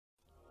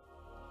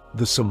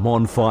The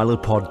Simone Feiler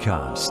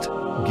Podcast,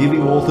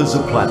 giving authors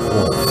a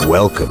platform.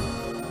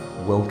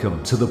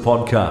 Welcome to the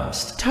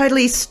podcast.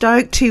 Totally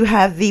stoked to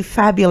have the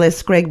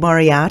fabulous Greg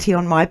Moriarty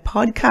on my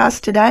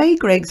podcast today.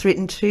 Greg's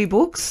written 2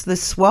 books, The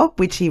Swap,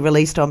 which he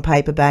released on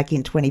paperback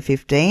in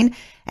 2015,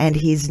 and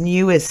his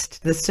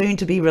newest, the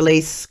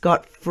soon-to-be-released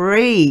Scot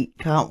Free.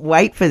 Can't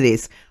wait for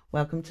this.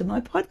 Welcome to my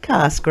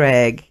podcast,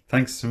 Greg.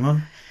 Thanks,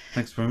 Simone.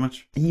 Thanks very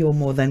much. You're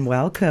more than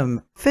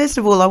welcome. First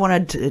of all, I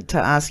wanted to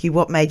ask you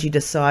what made you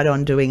decide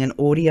on doing an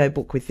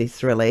audiobook with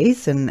this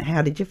release, and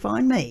how did you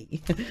find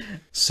me?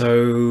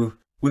 So,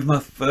 with my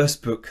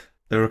first book,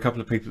 there were a couple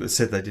of people that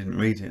said they didn't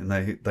read it and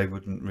they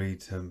wouldn't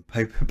read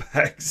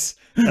paperbacks,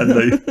 and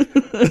they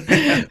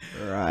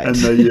right.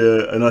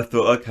 and I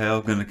thought, okay,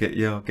 I'll get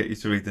you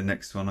to read the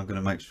next one. I'm going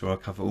to make sure I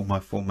cover all my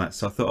formats.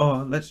 So I thought,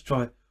 oh, let's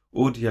try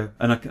audio,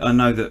 and I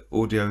know that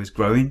audio is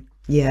growing.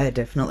 Yeah,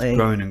 definitely. It's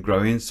growing and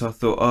growing. So I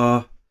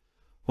thought,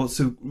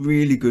 what's a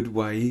really good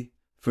way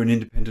for an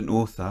independent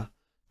author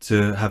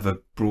to have a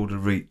broader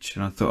reach?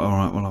 And I thought, all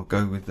right, well, I'll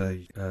go with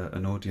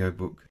an audio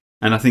book.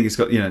 And I think it's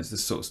got, it's the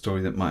sort of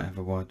story that might have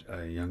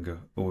a younger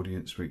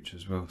audience reach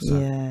as well. So.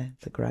 Yeah,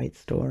 it's a great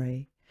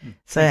story.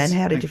 So, and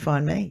how did you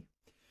find me?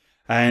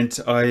 And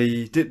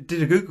I did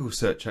a Google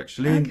search,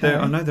 actually. Okay.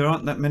 And I know there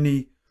aren't that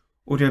many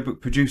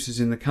audiobook producers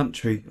in the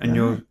country, and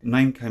your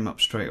name came up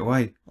straight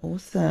away.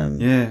 Awesome.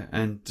 Yeah,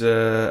 and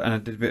I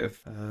did a bit of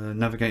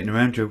navigating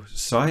around your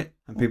site,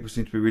 and people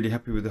seem to be really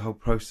happy with the whole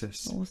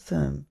process.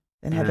 Awesome.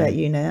 And how about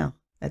you now,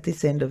 at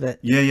this end of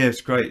it? Yeah,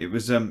 it's great. It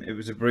was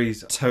a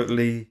breeze.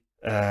 Totally,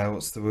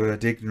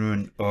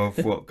 ignorant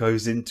of what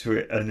goes into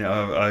it, and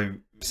I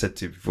said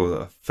to you before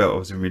that I felt I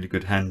was in really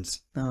good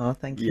hands. Oh,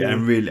 thank you. Yeah,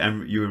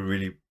 and you were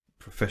really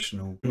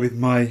professional with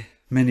my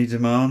many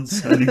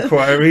demands and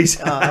inquiries.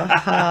 Oh,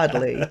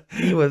 hardly.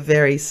 You were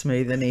very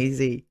smooth and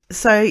easy.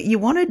 So you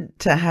wanted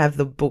to have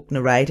the book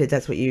narrated.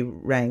 That's what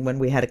you rang when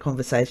we had a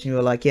conversation. You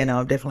were like, yeah, no,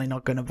 I'm definitely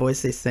not going to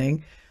voice this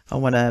thing. I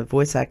want a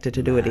voice actor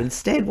to do it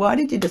instead. Why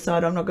did you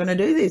decide I'm not going to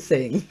do this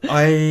thing?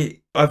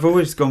 I've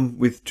always gone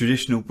with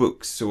traditional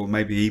books or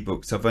maybe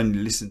ebooks. I've only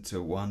listened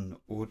to one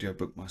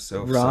audiobook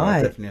myself. Right. So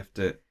I definitely have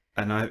to,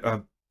 and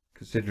I'm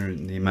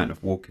considering the amount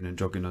of walking and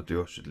jogging I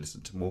do, I should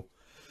listen to more.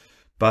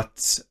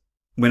 But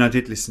when I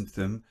did listen to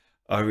them,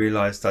 I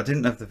realised I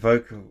didn't have the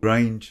vocal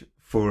range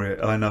for it,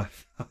 and I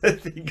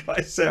think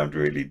I sound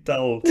really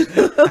dull.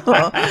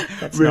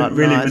 That's really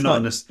nice.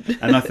 monotonous.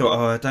 And I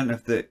thought,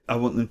 I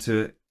want them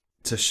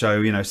to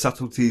show,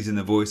 subtleties in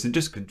the voice and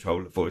just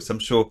control the voice. I'm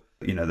sure,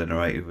 the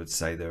narrator would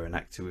say they're an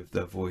actor with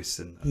their voice,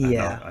 and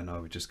I know I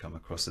would just come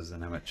across as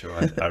an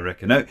amateur. I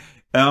reckon. No,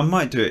 I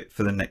might do it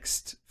for the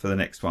next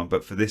one,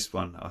 but for this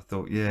one, I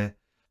thought,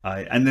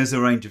 and there's a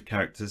range of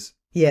characters.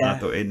 Yeah, I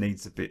thought it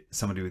needs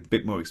somebody with a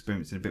bit more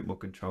experience and a bit more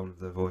control of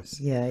their voice.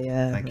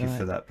 Yeah. Thank you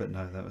for that, but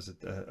no, that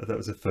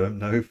was a firm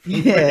no.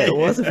 Yeah, it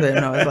was a firm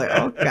no. I was like,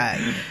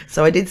 okay.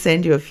 So I did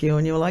send you a few,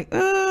 and you were like,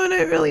 oh, I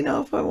don't really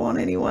know if I want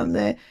anyone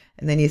there.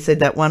 And then you said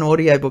that one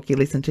audiobook you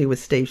listened to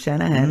was Steve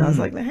Shanahan. I was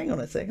like, hang on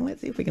a second,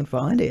 let's see if we can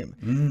find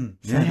him.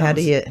 So how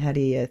do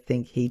you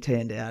think he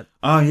turned out?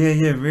 Oh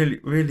yeah, really,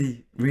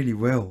 really, really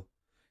well.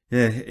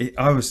 Yeah,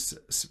 I was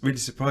really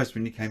surprised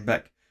when you came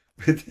back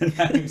with the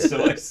name.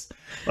 So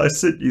I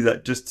sent you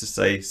that just to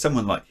say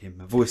someone like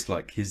him, a voice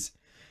like his.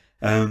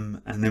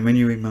 And then when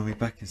you emailed me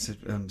back and said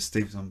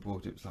Steve's on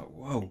board, it was like,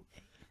 whoa.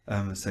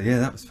 So yeah,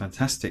 that was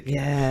fantastic.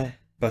 Yeah.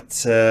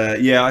 But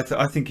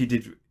I think he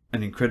did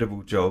an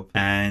incredible job.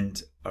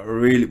 And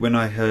really, when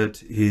I heard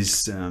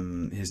his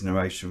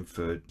narration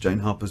for Jane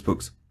Harper's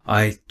books,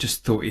 I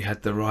just thought he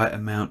had the right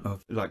amount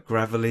of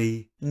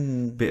gravelly,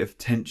 bit of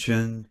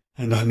tension.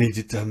 And I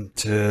needed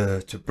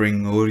to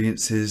bring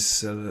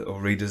audiences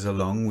or readers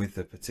along with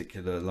a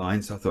particular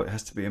line. So I thought it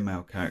has to be a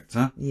male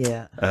character.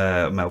 Yeah.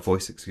 Male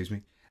voice, excuse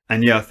me.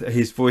 And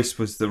his voice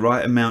was the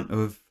right amount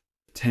of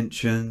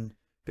tension,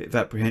 a bit of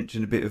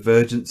apprehension, a bit of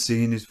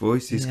urgency in his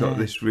voice. He's got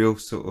this real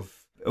sort of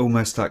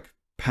almost like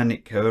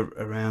panic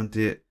around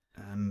it.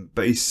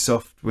 But he's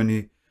soft when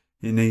he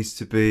needs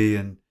to be.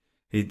 And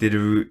he did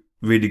a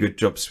really good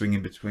job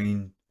swinging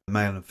between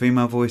male and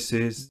female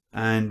voices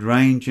and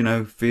range,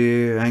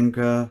 fear,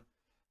 anger,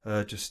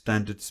 just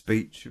standard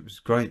speech. It was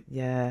great.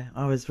 Yeah,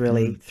 I was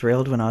really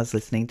thrilled when I was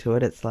listening to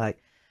it. It's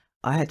like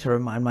I had to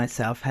remind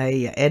myself, hey,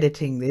 you're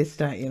editing this,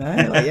 don't you know?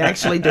 Like, you're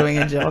actually doing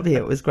a job here.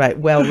 It was great.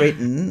 Well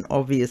written,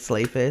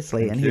 obviously,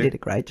 firstly, and he did a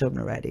great job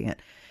narrating it.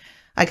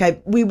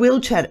 Okay, we will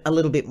chat a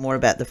little bit more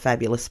about the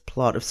fabulous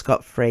plot of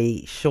Scot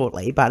Free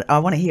shortly, but I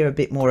want to hear a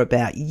bit more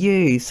about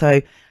you.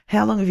 So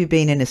how long have you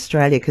been in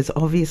Australia? Because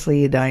obviously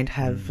you don't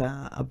have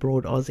a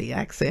broad Aussie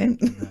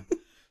accent.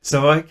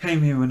 So I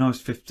came here when I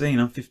was 15.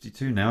 I'm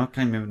 52 now. I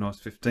came here when I was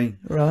 15.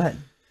 Right.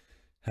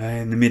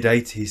 In the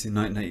mid-80s in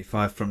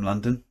 1985 from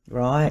London.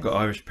 Right. I've got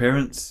Irish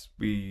parents.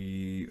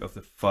 Of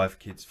the 5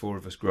 kids, 4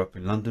 of us grew up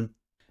in London.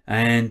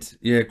 And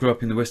grew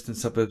up in the western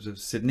suburbs of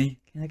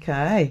Sydney.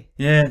 Okay.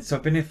 Yeah, so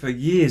I've been here for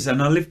years,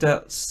 and I lived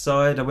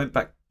outside. I went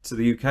back to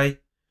the UK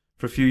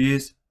for a few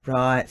years.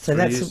 Right. So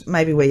that's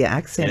maybe where your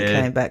accent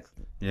came back.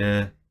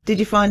 Yeah. Did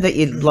you find that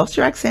you'd lost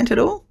your accent at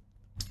all?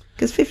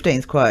 Because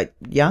 15's quite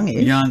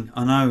youngish. Young,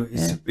 I know.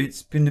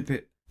 It's been a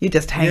bit... You're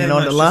just hanging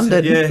on to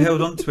London.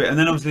 Held on to it. And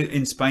then I was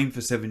in Spain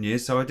for 7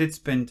 years, so I did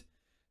spend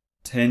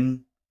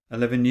 10,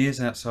 11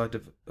 years outside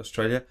of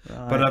Australia.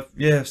 Right. But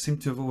I seem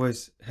to have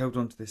always held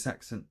on to this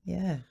accent.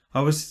 Yeah.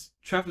 I was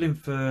travelling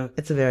for...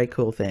 It's a very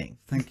cool thing.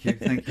 Thank you.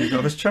 I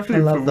was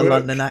travelling for work. I love the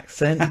London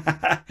accent.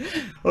 I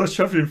was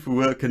travelling for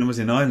work and I was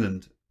in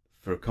Ireland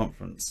for a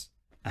conference.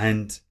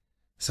 And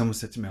someone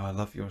said to me, I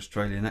love your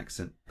Australian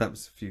accent. That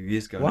was a few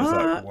years ago. And I was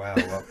like, wow,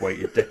 I've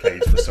waited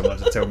decades for someone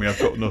to tell me I've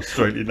got an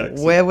Australian accent.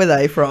 Where were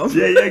they from?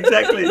 Yeah,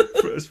 exactly.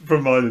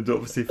 From Ireland,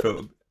 obviously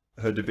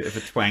heard a bit of a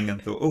twang and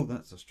thought, oh,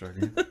 that's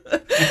Australian.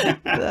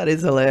 That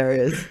is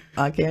hilarious.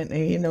 I can't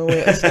hear no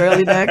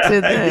Australian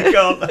accent there. You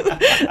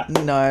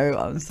can't. No,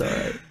 I'm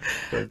sorry.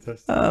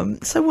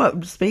 Fantastic. So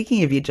what,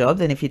 speaking of your job,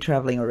 then if you're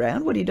travelling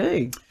around, what do you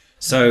do?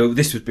 So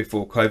this was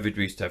before COVID.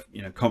 We used to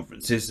have,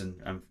 conferences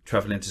and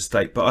travel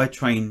interstate. But I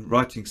train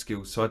writing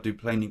skills. So I do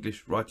plain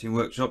English writing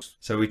workshops.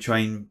 So we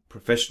train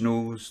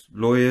professionals,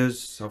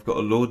 lawyers. I've got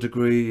a law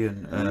degree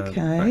and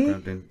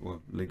background in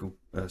legal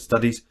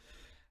studies.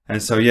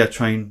 And so,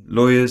 train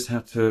lawyers how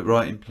to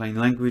write in plain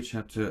language,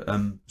 how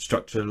to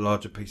structure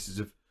larger pieces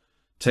of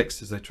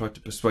text as they try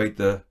to persuade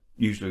the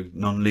usually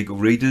non-legal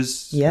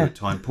readers who are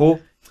time poor.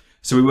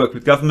 So we work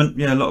with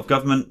government, a lot of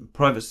government,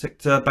 private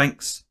sector,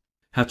 banks,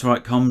 how to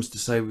write comms to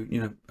say,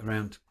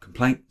 around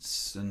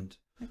complaints and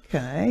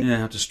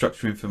how to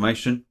structure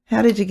information.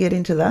 How did you get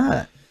into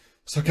that?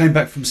 So I came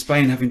back from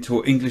Spain having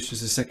taught English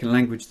as a second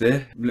language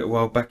there a little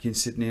while back in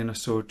Sydney, and I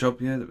saw a job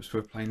that was for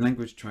a plain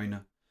language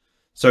trainer.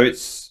 So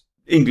it's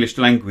English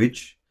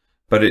language,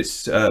 but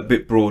it's a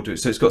bit broader.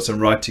 So it's got some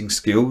writing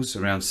skills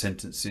around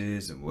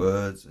sentences and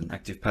words and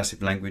active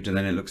passive language, and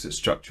then it looks at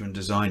structure and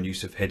design,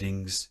 use of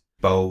headings,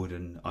 bold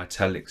and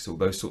italics, all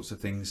those sorts of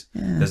things.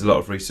 There's a lot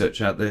of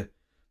research out there.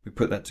 We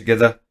put that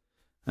together,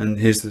 and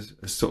here's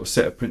a sort of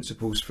set of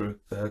principles for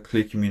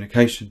clear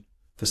communication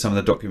for some of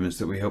the documents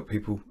that we help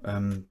people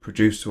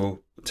produce, or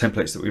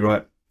templates that we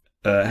write,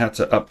 how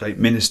to update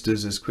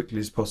ministers as quickly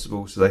as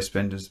possible so they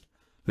spend as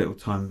little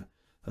time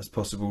as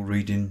possible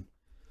reading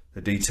the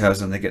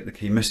details and they get the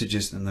key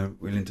messages and they're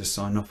willing to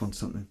sign off on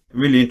something.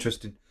 Really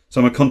interesting. So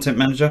I'm a content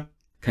manager,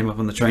 came up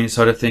on the training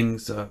side of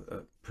things,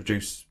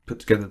 put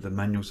together the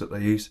manuals that they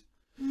use.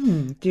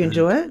 Do you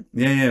enjoy it?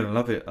 Yeah,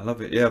 I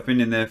love it. Yeah, I've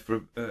been in there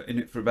for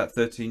about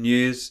 13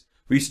 years.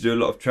 We used to do a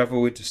lot of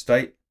travel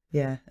interstate.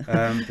 Yeah.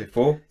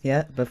 Before.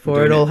 Yeah,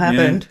 before it all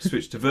happened. Yeah,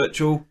 switched to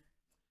virtual.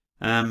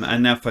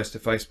 And now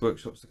face-to-face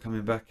workshops are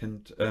coming back,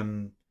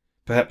 and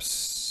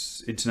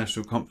perhaps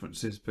international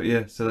conferences.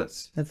 But so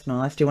that's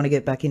nice. Do you want to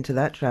get back into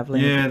that,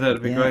 travelling? Yeah,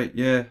 that'd be great.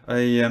 Yeah, I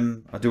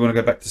do want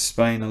to go back to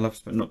Spain. I love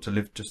Spain, not to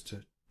live, just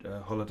to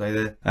holiday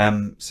there.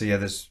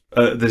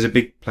 There's a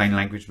big plain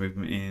language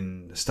movement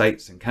in the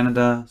States and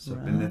Canada, so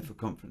I've been there for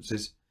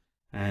conferences,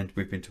 and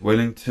we've been to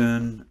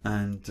Wellington,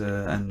 and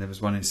there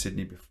was one in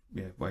Sydney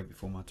way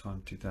before my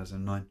time,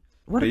 2009.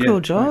 What a cool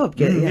job.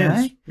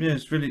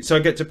 It's really, so I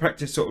get to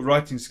practice sort of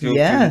writing skills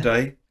during the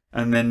day,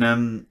 and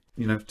then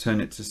turn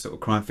it to sort of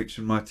crime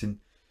fiction writing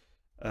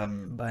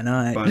by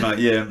night.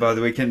 And by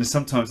the weekend. And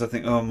sometimes I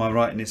think, my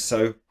writing is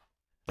it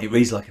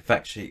reads like a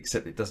fact sheet,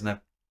 except it doesn't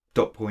have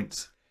dot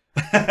points.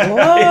 What?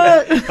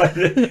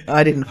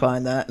 I didn't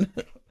find that.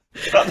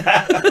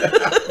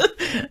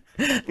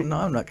 No,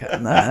 I'm not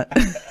cutting that.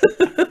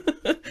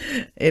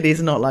 It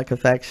is not like a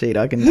fact sheet,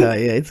 I can tell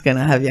you. It's going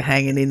to have you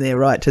hanging in there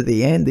right to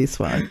the end, this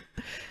one.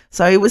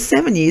 So it was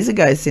 7 years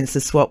ago since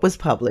the swap was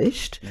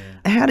published.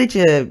 Yeah. How did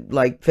you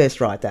first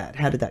write that?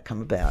 How did that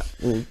come about?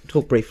 We'll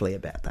talk briefly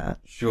about that.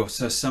 Sure.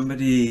 So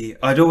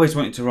I'd always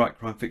wanted to write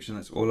crime fiction.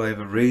 That's all I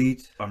ever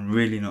read. I'm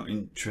really not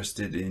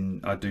interested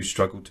I do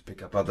struggle to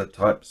pick up other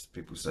types.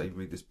 People say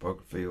read this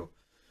biography or...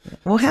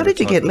 Well, how did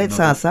you let's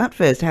ask that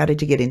first. How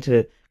did you get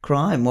into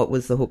crime? What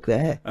was the hook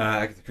there?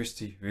 Agatha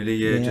Christie,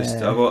 really. And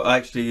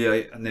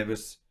there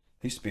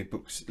used to be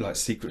books like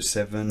Secret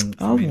Seven.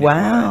 Oh,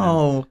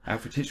 wow.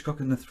 Alfred Hitchcock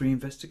and the Three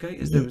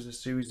Investigators. There was a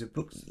series of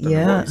books.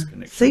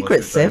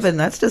 Secret Seven.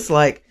 That's just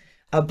like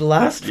a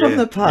blast from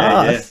the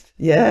past.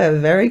 Yeah,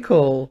 very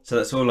cool. So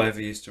that's all I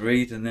ever used to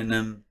read. And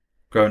then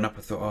growing up,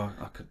 I thought,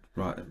 I could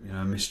write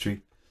a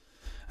mystery.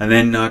 And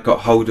then I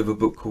got hold of a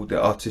book called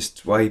The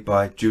Artist's Way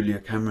by Julia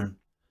Cameron.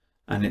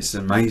 And it's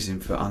amazing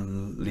for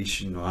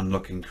unleashing or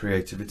unlocking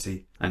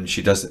creativity. And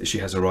she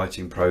has a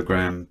writing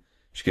program.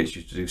 She gets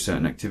you to do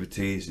certain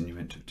activities, and you're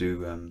meant to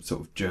do sort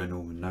of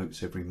journal and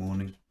notes every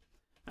morning.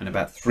 And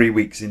about 3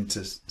 weeks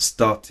into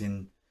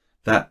starting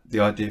that, the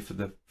idea for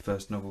the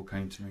first novel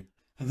came to me.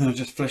 And then I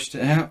just fleshed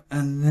it out,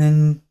 and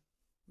then,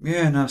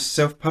 and I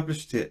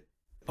self-published it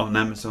on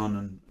Amazon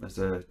and as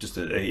just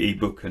an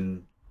e-book.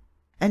 And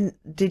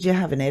did you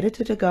have an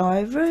editor to go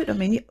over it? I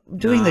mean,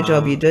 doing the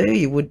job you do,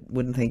 you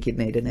wouldn't think you'd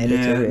need an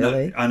editor,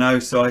 really. No, I know,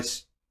 so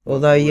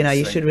although,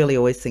 you should really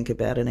always think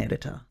about an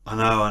editor. I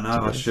know,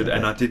 I should.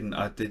 And I didn't.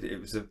 It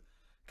was a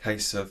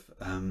case of,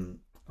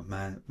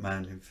 a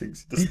man who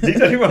thinks he doesn't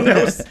need anyone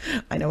else.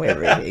 I know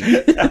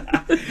everything.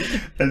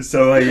 And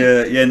so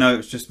it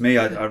was just me.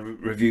 I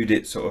reviewed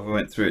it sort of. I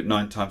went through it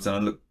 9 times, and I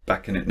look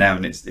back in it now,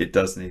 and it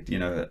does need,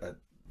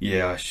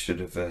 I should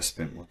have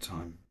spent more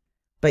time.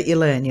 But you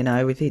learn,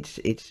 with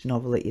each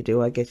novel that you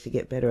do, I guess you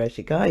get better as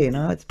you go.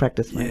 It's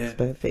practice makes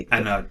perfect.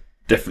 And I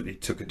definitely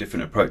took a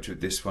different approach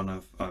with this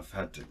one. I've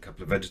had a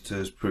couple of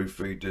editors,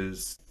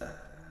 proofreaders,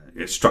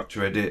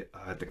 structure edit.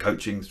 I had the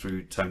coaching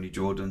through Tony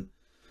Jordan,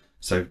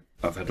 so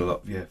I've had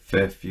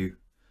fair few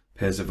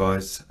pairs of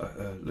eyes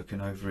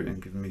looking over it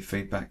and giving me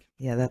feedback.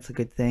 Yeah, that's a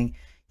good thing.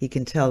 You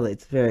can tell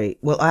it's very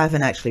well. I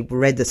haven't actually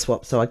read the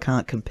swap, so I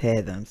can't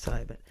compare them. So,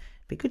 but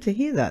it'd be good to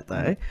hear that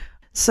though.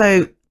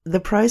 So the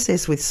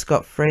process with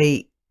Scot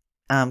Free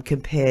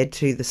compared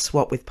to the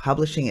swap with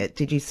publishing it,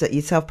 did you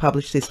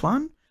self-publish this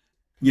one?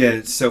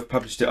 Yeah,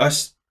 self-published it. I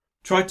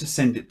tried to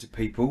send it to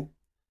people.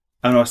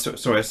 And I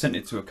sent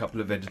it to a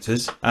couple of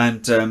editors,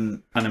 and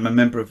I'm a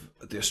member of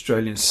the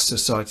Australian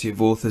Society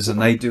of Authors,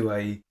 and they do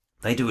a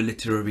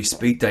literary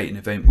speed dating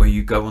event where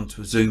you go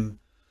onto a Zoom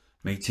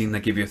meeting.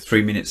 They give you a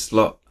 3-minute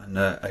slot, and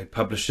a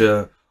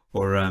publisher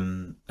or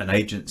an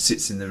agent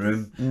sits in the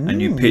room,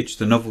 and you pitch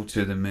the novel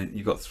to them, and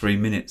you got 3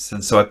 minutes.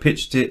 And so I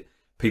pitched it.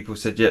 People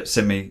said, "Yep,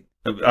 send me."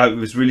 I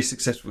was really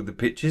successful with the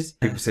pitches.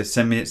 People said,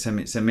 "Send me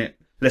it."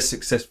 Less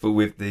successful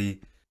with the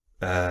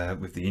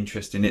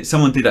interest in it.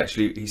 Someone did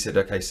actually. He said,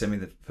 "Okay, send me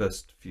the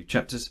first few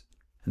chapters,"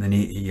 and then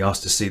he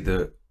asked to see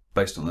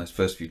based on those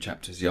first few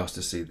chapters, he asked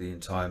to see the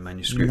entire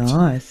manuscript.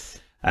 Nice.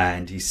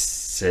 And he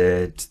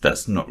said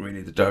that's not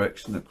really the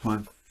direction that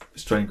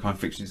Australian crime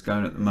fiction is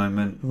going at the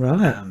moment.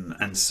 Right.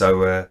 And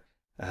so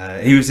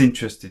he was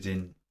interested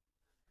in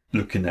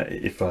looking at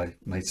it if I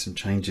made some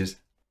changes.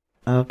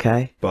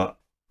 Okay. But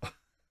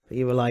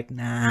you were like,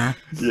 nah.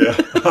 Yeah,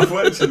 I've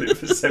worked on it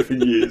for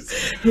 7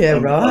 years. Yeah,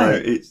 right.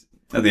 It's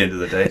at the end of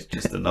the day, it's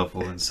just a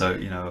novel, and so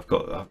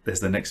there's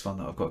the next one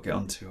that I've got to get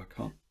onto. I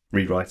can't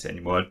rewrite it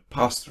anymore. I'd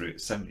passed through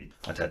it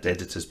I'd had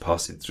editors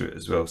passing through it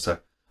as well, so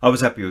I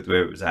was happy with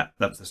where it was at.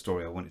 That was the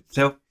story I wanted to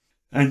tell.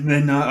 And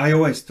then I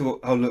always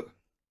thought, oh look,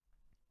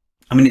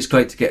 I mean, it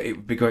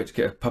would be great to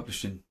get a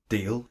publishing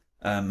deal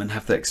and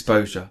have that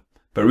exposure.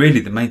 But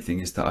really, the main thing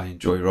is that I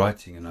enjoy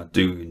writing, and I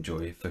do enjoy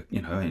if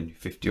only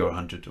 50 or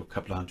 100 or a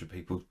couple of hundred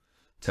people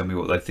tell me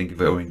what they think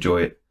of it or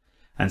enjoy it.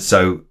 And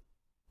so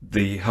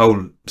the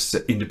whole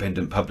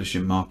independent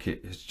publishing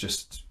market is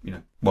just,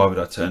 why would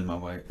I turn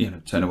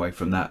away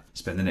from that,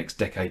 spend the next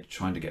decade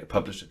trying to get a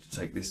publisher to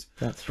take this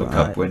book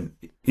up when,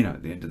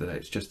 at the end of the day,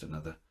 it's just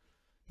another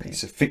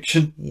piece of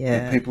fiction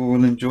that people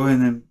will enjoy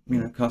and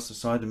then, cast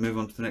aside and move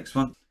on to the next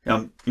one.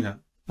 I'm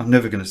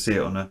never going to see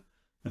it on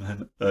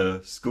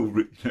a school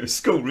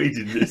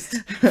reading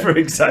list for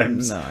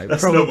exams. No,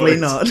 probably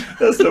not.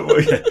 That's not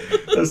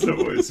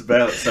what it's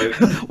about. So,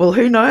 well,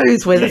 who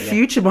knows where the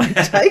future might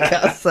take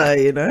us? So,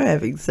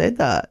 having said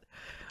that,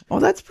 well,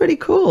 that's pretty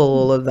cool.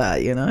 All of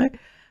that,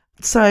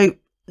 So,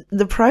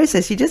 the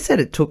process, you just said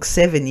it took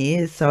 7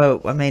 years.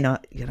 So, I mean, I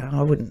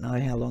wouldn't know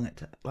how long it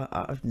took.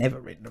 I've never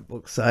written a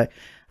book. So,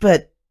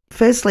 but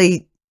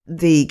firstly,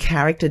 the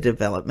character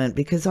development,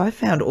 because I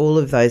found all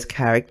of those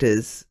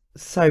characters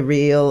so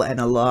real and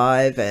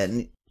alive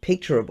and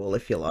picturable,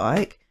 if you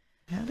like.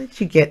 How did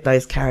you get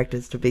those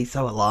characters to be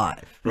so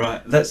alive?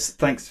 Right,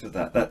 thanks for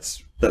that.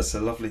 That's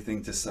a lovely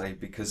thing to say,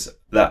 because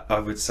that, I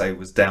would say,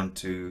 was down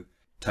to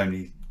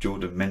Tony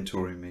Jordan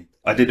mentoring me.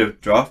 I did a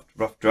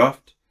rough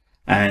draft,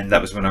 and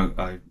that was when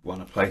I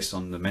won a place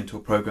on the mentor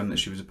program that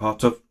she was a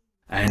part of,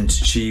 and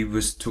she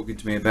was talking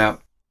to me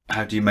about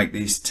how do you make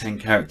these 10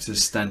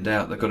 characters stand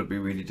out. They've got to be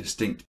really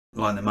distinct,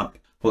 line them up,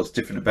 what's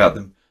different about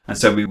them. And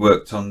so we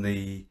worked on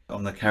the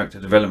character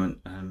development,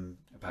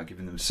 about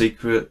giving them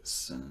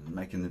secrets and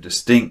making them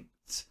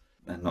distinct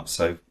and not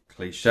so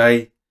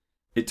cliche.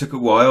 It took a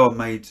while. I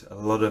made a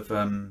lot of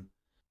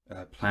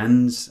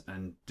plans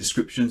and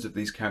descriptions of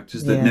these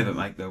characters that never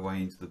make their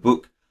way into the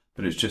book,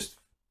 but it's just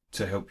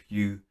to help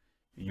you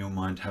in your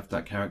mind have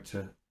that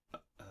character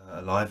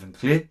alive and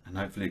clear, and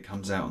hopefully it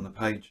comes out on the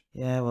page.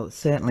 Yeah, well, it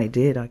certainly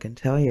did. I can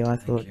tell you. I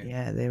thought,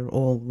 they're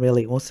all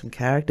really awesome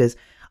characters.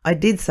 I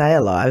did say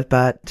alive,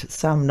 but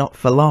some not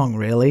for long,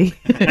 really,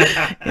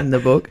 in the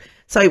book.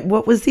 So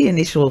what was the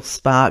initial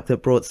spark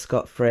that brought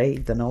Scot Free,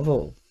 the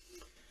novel?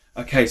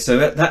 Okay, so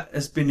that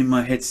has been in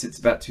my head since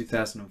about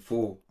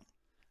 2004.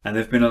 And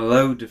there have been a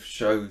load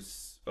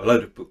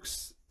of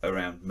books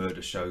around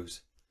murder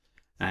shows.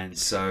 And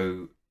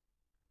so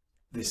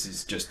this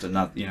is just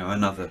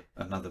another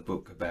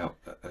book about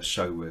a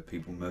show where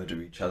people murder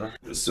each other.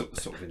 A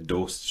sort of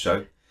endorsed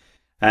show.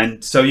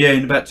 And so,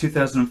 in about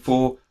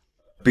 2004...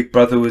 Big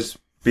Brother was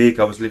big.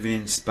 I was living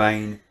in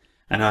Spain,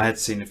 and I had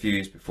seen a few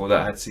years before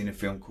that, I had seen a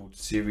film called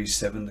Series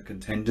 7, The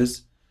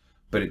Contenders,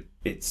 but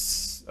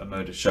it's a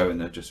murder show and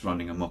they're just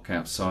running amok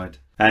outside.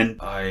 And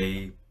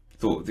I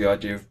thought of the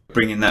idea of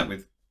bringing that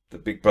with the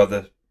Big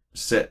Brother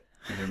set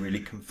in a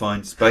really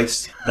confined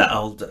space. That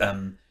old,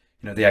 the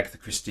Agatha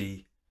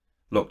Christie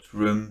locked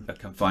room, a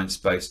confined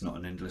space, not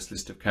an endless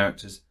list of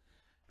characters.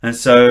 And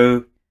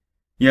so,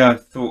 I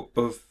thought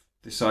of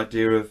this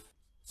idea of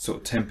sort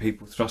of 10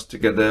 people thrust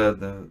together,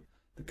 the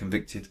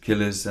convicted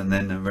killers, and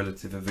then a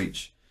relative of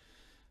each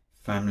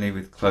family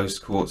with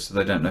closed courts, so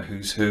they don't know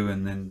who's who,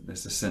 and then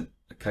there's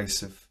a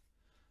case of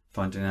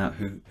finding out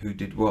who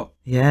did what.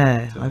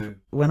 Yeah.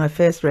 When I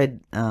first read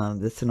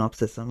the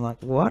synopsis, I'm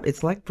like, what?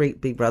 It's like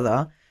Big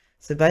Brother.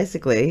 So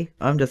basically,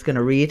 I'm just going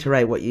to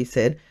reiterate what you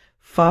said.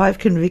 5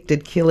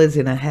 convicted killers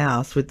in a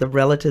house with the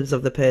relatives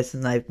of the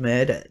person they've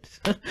murdered.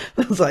 I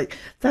was like,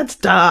 that's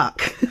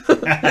dark.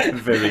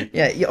 Very.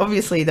 Yeah,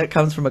 obviously that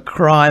comes from a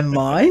crime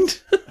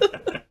mind.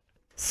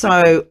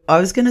 So I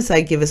was going to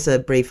say give us a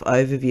brief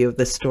overview of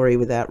the story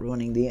without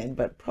ruining the end,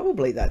 but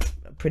probably that's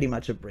pretty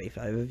much a brief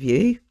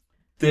overview.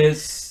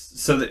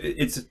 It's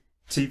a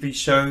TV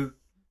show.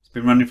 It's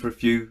been running for a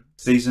few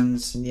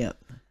seasons.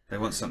 Yep. They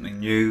want something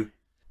new.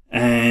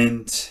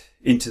 And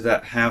into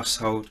that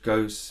household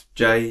goes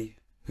Jay,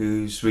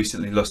 who's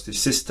recently lost his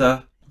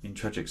sister in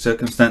tragic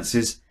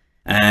circumstances.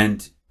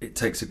 And it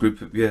takes a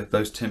group of,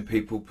 those 10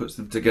 people, puts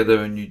them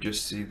together, and you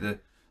just see the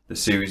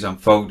series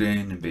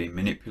unfolding and being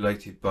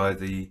manipulated by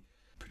the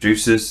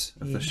producers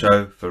of the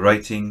show for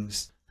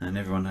ratings. And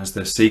everyone has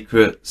their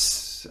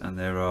secrets, and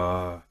there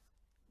are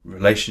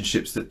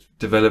relationships that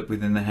develop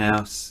within the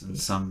house, and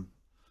some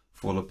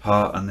fall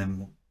apart, and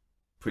then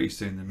pretty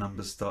soon the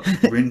numbers start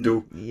to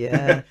dwindle.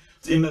 Yeah.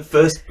 In the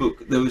first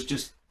book, there was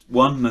just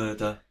one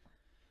murder,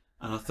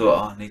 and I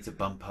thought, I need to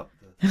bump up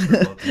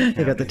the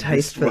I got the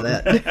taste for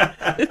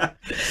that.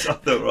 So I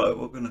thought, right,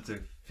 we're going to do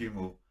a few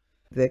more.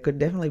 There could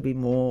definitely be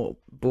more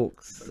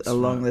books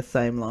along the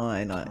same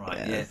line.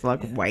 It's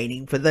like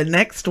waiting for the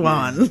next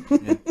one.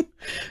 Yeah.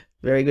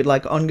 Very good,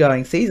 like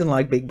ongoing season,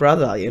 like Big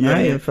Brother,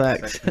 in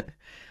fact. Exactly.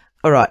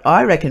 All right,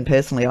 I reckon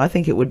personally, I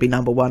think it would be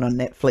number 1 on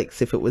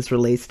Netflix if it was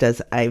released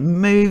as a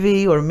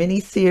movie or a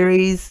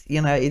mini-series.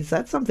 Is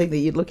that something that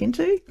you'd look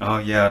into? Oh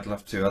yeah, I'd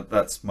love to.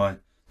 That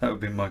would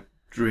be my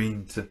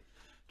dream, to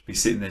be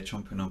sitting there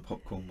chomping on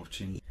popcorn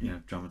watching,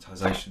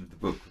 dramatisation of the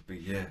book would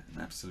be, an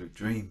absolute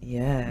dream.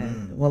 Yeah.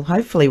 Well,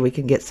 hopefully we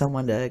can get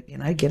someone to,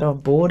 get on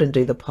board and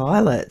do the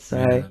pilot. So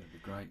that'd be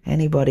great.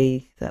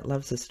 Anybody that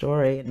loves the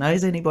story,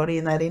 knows anybody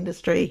in that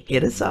industry,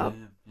 hit us up.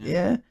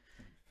 Yeah.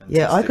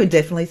 Yeah, I could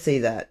definitely see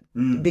that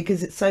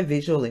because it's so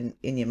visual in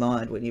your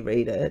mind when you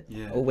read it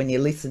or when you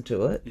listen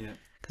to it. Yeah.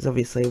 Because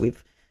obviously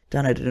we've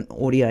done it in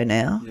audio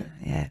now.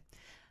 Yeah.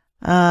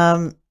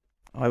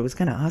 I was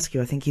going to ask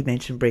you, I think you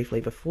mentioned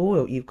briefly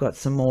before, you've got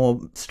some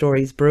more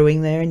stories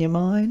brewing there in your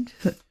mind.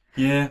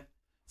 Yeah.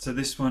 So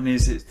this one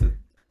is,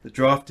 the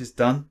draft is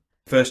done.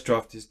 First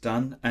draft is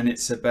done, and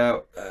it's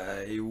about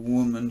a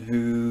woman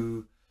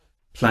who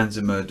plans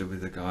a murder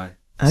with a guy.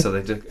 Okay. So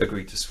they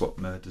agree to swap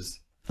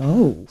murders.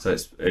 Oh. So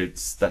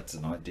that's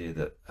an idea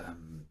that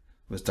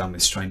was done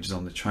with Strangers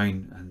on the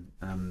Train,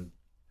 and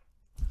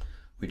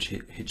which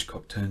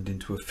Hitchcock turned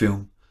into a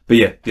film. But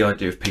yeah, the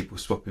idea of people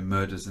swapping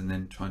murders and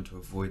then trying to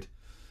avoid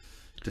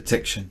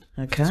detection.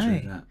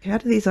 Okay. How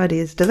do these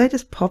ideas, do they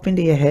just pop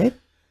into your head?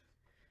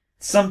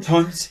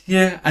 Sometimes,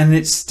 yeah. And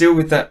it's still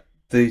with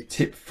the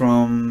tip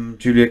from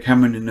Julia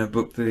Cameron in her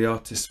book, The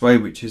Artist's Way,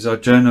 which is I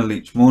journal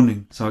each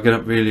morning. So I get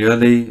up really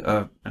early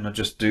and I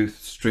just do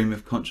stream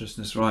of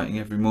consciousness writing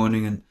every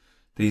morning, and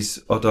these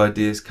odd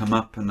ideas come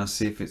up and I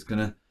see if it's going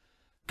to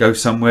go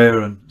somewhere,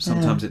 and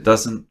sometimes it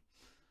doesn't,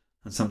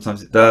 and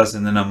sometimes it does,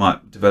 and then I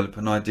might develop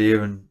an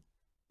idea and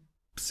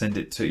send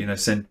it to,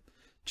 send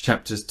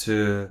chapters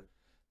to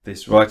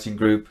this writing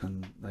group,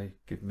 and they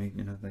give me,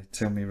 they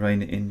tell me,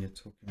 rein it in, you're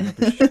talking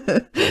rubbish.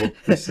 Oh,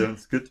 this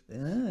sounds good.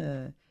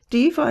 Yeah. Do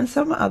you find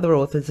some other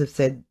authors have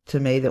said to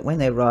me that when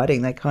they're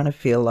writing, they kind of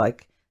feel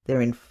like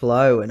they're in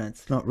flow and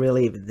it's not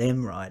really even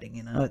them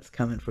writing, it's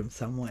coming from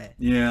somewhere.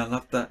 Yeah, I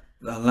love that.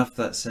 I love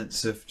that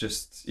sense of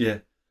just,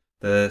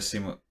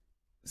 seeing what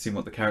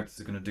the characters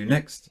are going to do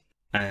next.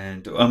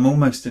 And I'm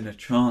almost in a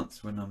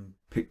trance when I'm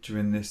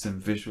picturing this and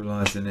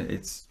visualizing it.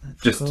 It's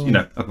That's just,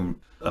 cool.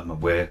 I'm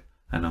aware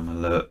and I'm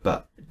alert,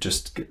 but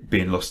just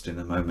being lost in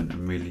the moment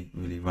and really,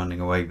 really running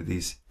away with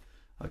these.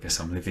 I guess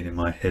I'm living in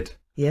my head.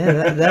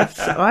 Yeah,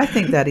 I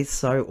think that is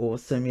so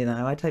awesome.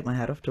 I take my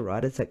hat off to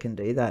writers that can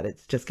do that.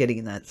 It's just getting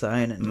in that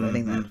zone and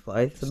letting that flow.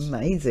 It's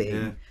amazing.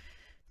 Yeah.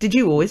 Did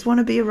you always want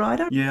to be a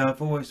writer? Yeah,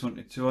 I've always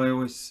wanted to. I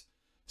always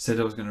said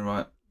I was going to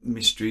write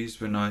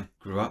mysteries when I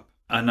grew up.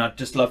 And I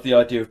just love the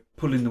idea of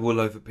pulling the wool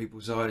over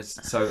people's eyes.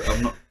 So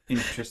I'm not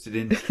interested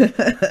in,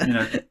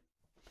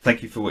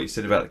 thank you for what you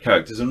said about the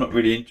characters. I'm not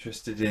really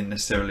interested in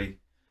necessarily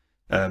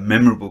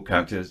memorable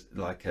characters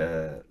like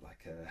a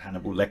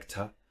Hannibal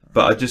Lecter.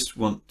 But I just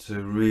want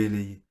to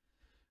really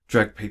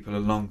drag people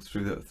along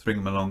through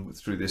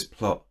this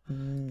plot,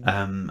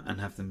 and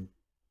have them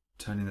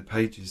turning the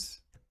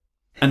pages.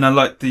 And I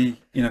like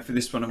for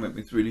this one I went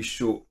with really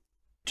short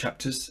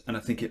chapters, and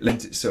I think it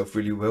lends itself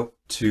really well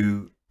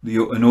to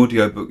an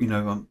audio book.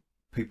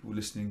 People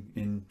listening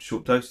in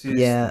short doses.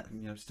 Yeah.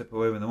 Step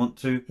away when they want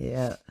to.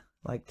 Yeah,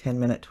 like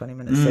 10-minute,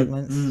 20-minute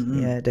segments.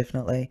 Yeah,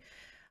 definitely.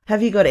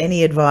 Have you got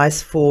any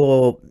advice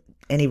for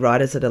any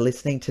writers that are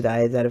listening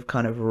today that have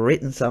kind of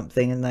written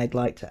something and they'd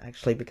like to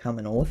actually become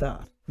an author?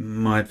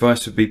 My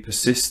advice would be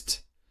persist.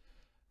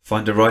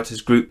 find a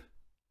writers group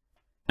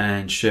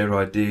and share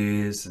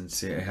ideas and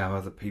see how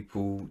other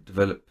people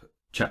develop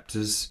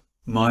chapters.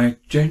 My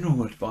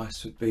general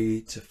advice would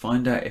be to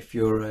find out if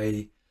you're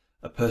a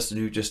person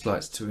who just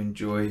likes to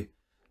enjoy,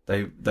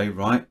 they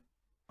write.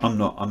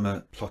 I'm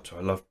a plotter.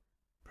 I love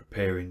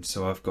preparing,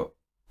 so I've got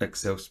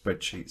Excel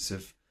spreadsheets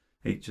of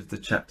each of the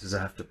chapters.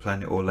 I have to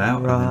plan it all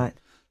out. Right. And then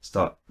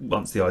start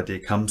once the idea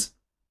comes.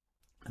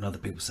 And other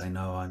people say,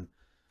 no,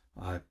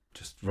 I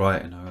just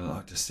write and I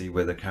like to see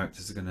where the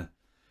characters are going to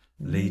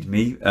lead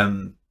me.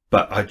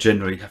 But I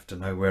generally have to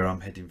know where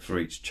I'm heading for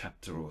each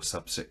chapter or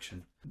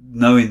subsection.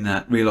 Knowing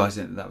that,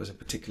 realising that was a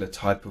particular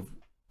type of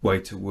way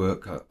to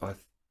work, I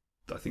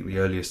think the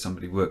earliest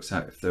somebody works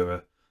out if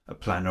they're a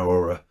planner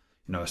or a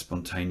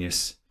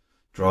spontaneous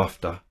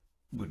drafter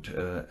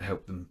would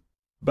help them.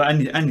 But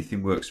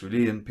anything works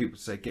really, and people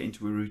say get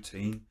into a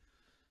routine.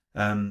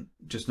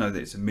 Just know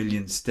that it's a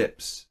million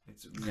steps.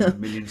 It's a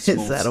million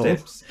small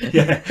steps. All?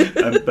 Yeah,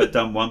 but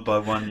done one by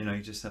one.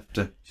 You just have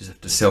to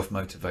self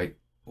motivate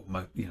or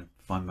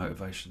find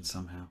motivation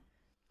somehow.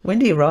 When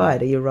do you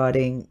write? Are you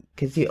writing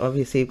because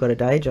you've got a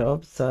day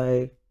job?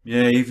 So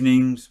yeah,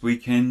 evenings,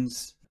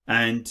 weekends,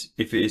 and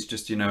if it is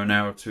just an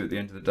hour or two at the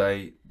end of the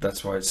day,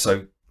 that's why it's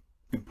so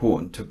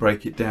important to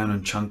break it down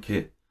and chunk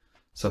it.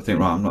 So I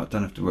think I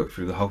don't have to work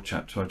through the whole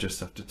chapter. I just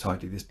have to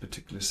tidy this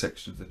particular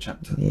section of the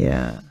chapter.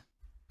 Yeah.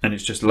 And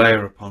it's just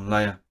layer upon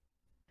layer.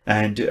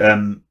 And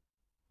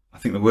I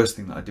think the worst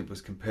thing that I did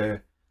was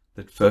compare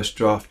the first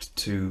draft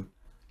to,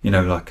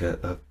 like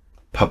a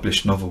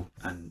published novel,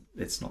 and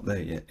it's not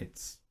there yet.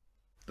 It's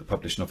the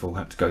published novel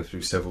had to go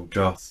through several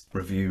drafts,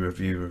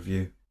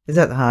 review. Is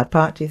that the hard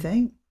part, do you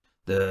think?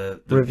 The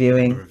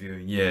reviewing.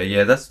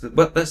 Yeah. That's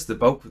the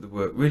bulk of the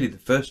work. Really, the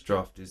first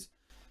draft is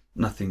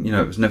nothing.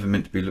 It was never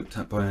meant to be looked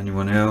at by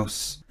anyone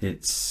else.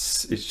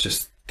 It's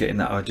just getting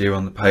that idea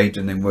on the page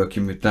and then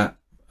working with that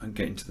and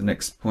getting to the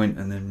next point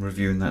and then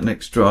reviewing that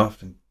next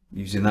draft and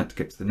using that to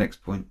get to the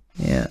next point.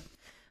 Yeah.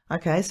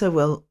 Okay,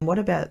 so what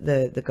about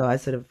the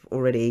guys that have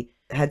already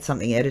had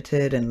something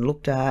edited and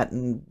looked at,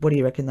 and what do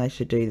you reckon they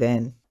should do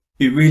then?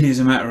 It really is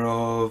a matter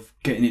of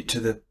getting it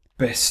to the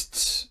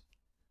best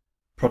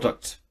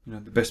product, the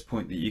best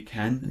point that you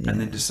can,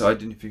 and then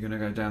deciding if you're going to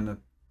go down the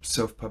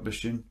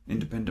self-publishing,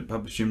 independent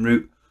publishing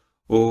route,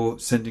 or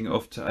sending it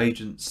off to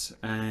agents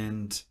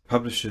and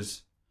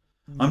publishers.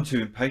 I'm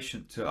too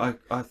impatient to. I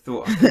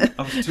thought I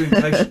was too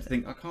impatient to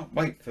think I can't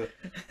wait for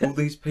all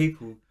these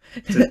people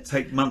to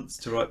take months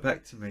to write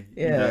back to me.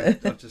 Yeah.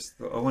 I just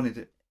thought I wanted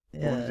it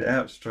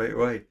out straight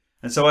away,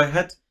 and so I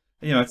had,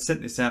 I'd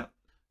sent this out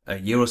a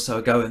year or so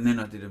ago, and then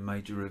I did a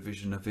major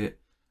revision of it,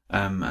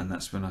 and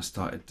that's when I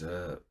started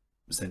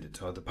send it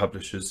to other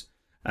publishers.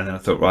 And then I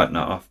thought, right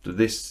now after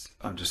this,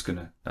 I'm just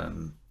gonna.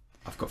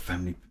 I've got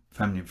family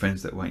and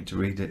friends that are waiting to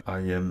read it.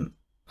 I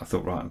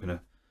thought, right, I'm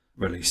gonna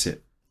release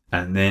it.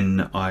 And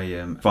then I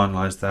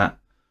finalised that,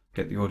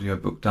 get the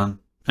audiobook done,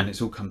 and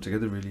it's all come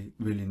together really,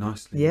 really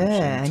nicely.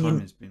 Yeah, the time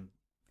has been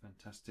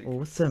fantastic.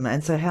 Awesome.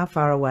 And so, how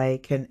far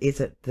away is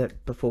it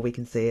that before we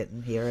can see it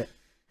and hear it?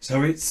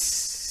 So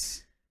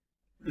it's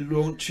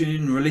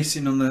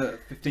releasing on the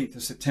 15th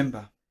of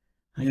September.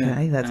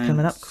 Okay, that's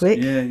coming up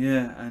quick.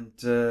 Yeah, and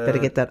better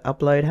get that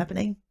upload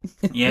happening.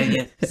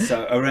 yeah.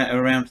 So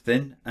around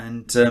then,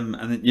 and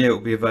then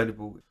it'll be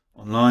available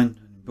online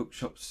and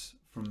bookshops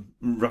from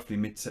roughly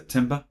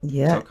mid-September.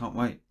 Yeah. So I can't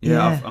wait.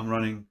 Yeah. I'm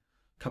running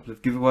a couple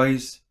of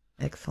giveaways.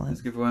 Excellent.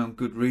 There's a giveaway on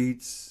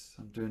Goodreads.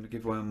 I'm doing a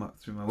giveaway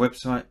through my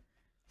website.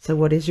 So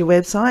what is your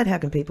website? How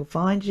can people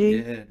find you?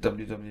 Yeah,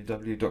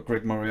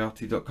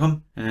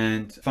 www.gregmoriarty.com.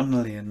 And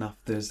funnily enough,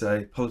 there's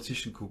a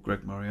politician called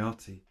Greg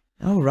Moriarty.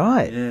 Oh,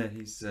 right. Yeah,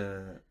 he's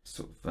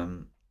sort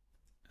of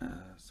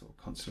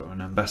consular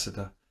and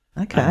ambassador.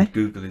 Okay. And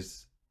Google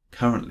is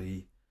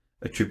currently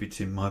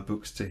attributing my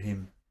books to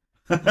him.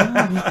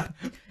 But,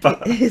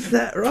 is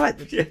that right?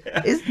 Yeah.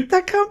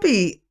 That can't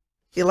be.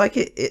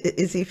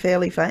 Is he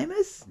fairly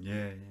famous?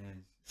 Yeah.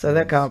 So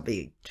that can't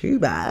be too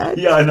bad.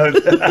 Yeah, I know.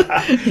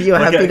 You're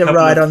happy to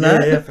write on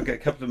that? Yeah, if I get a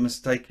couple of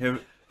mistake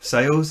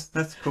sales,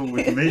 that's cool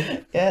with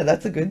me. Yeah,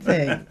 that's a good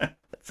thing.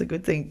 That's a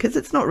good thing, because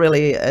it's not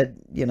really a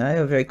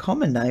very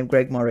common name,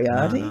 Greg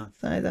Moriarty. No.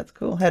 So that's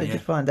cool. How did you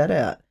find that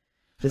out?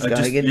 Just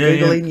going and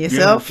Googling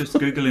yourself? Yeah, just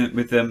Googling it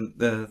with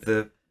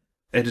the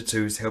editor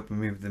who's helping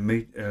me with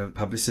the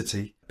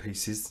publicity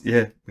pieces.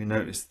 Yeah, we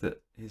noticed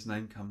that his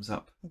name comes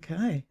up.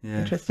 Okay,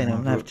 yeah, interesting.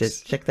 I'm going to have to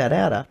check that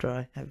out after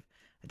I have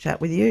a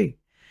chat with you.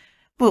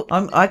 Well,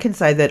 I can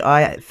say that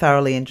I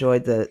thoroughly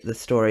enjoyed the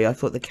story. I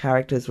thought the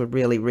characters were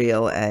really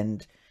real,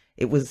 and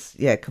it was,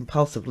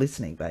 compulsive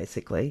listening,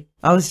 basically.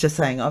 I was just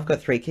saying, I've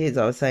got 3 kids.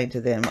 I was saying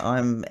to them,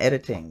 I'm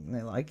editing. And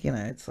they're like,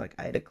 it's like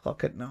 8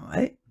 o'clock at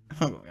night.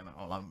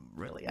 I'm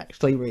really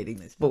actually reading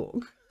this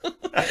book.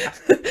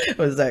 It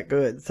was that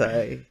good.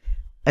 So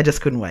I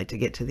just couldn't wait to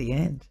get to the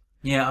end.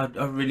 Yeah,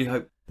 I really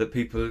hope that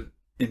people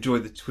enjoy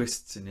the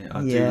twists in it.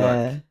 I do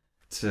like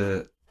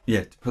to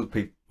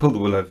pull the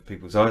wool over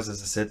people's eyes,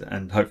 as I said,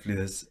 and hopefully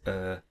there's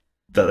that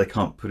they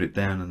can't put it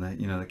down, and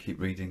they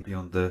keep reading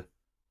beyond the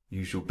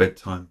usual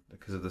bedtime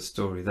because of the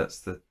story.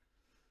 That's one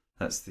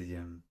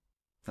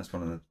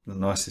of the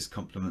nicest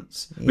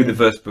compliments. With the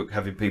first book,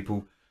 having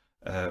people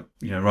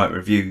write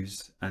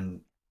reviews,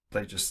 and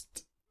they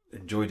just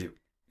enjoyed it,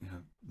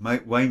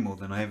 way more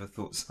than I ever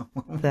thought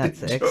someone would.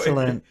 That's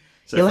excellent.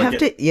 So you'll have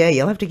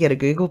to get a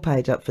Google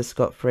page up for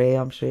Scot Free.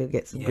 I'm sure you'll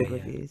get some good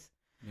reviews.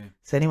 Yeah.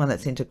 So anyone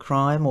that's into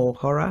crime or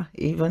horror,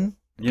 even,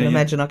 I can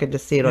imagine I can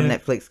just see it on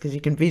Netflix, because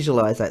you can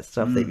visualize that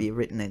stuff that you've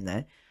written in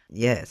there.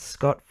 Yeah,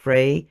 Scot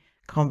Free,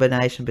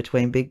 combination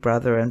between Big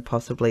Brother and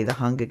possibly the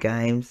Hunger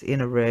Games,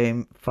 in a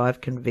room,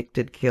 5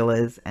 convicted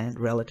killers and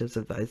relatives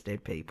of those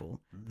dead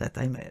people that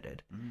they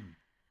murdered.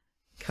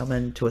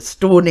 Coming to a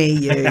store near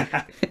you.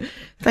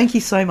 Thank you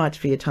so much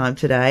for your time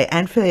today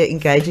and for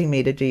engaging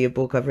me to do your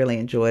book. I've really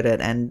enjoyed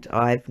it, and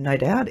I've no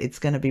doubt it's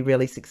going to be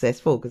really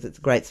successful because it's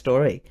a great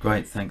story.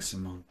 Great. Thanks,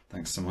 Simone.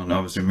 I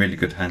was in really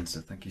good hands, so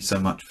thank you so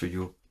much for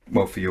your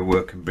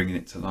work and bringing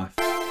it to life.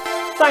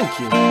 Thank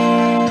you.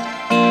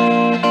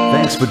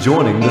 Thanks for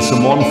joining the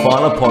Simone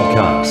Feiler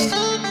Podcast.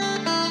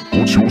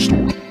 What's your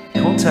story?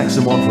 Contact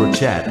Simone for a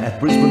chat at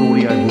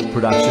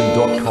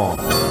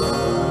brisbaneaudiobookproduction.com.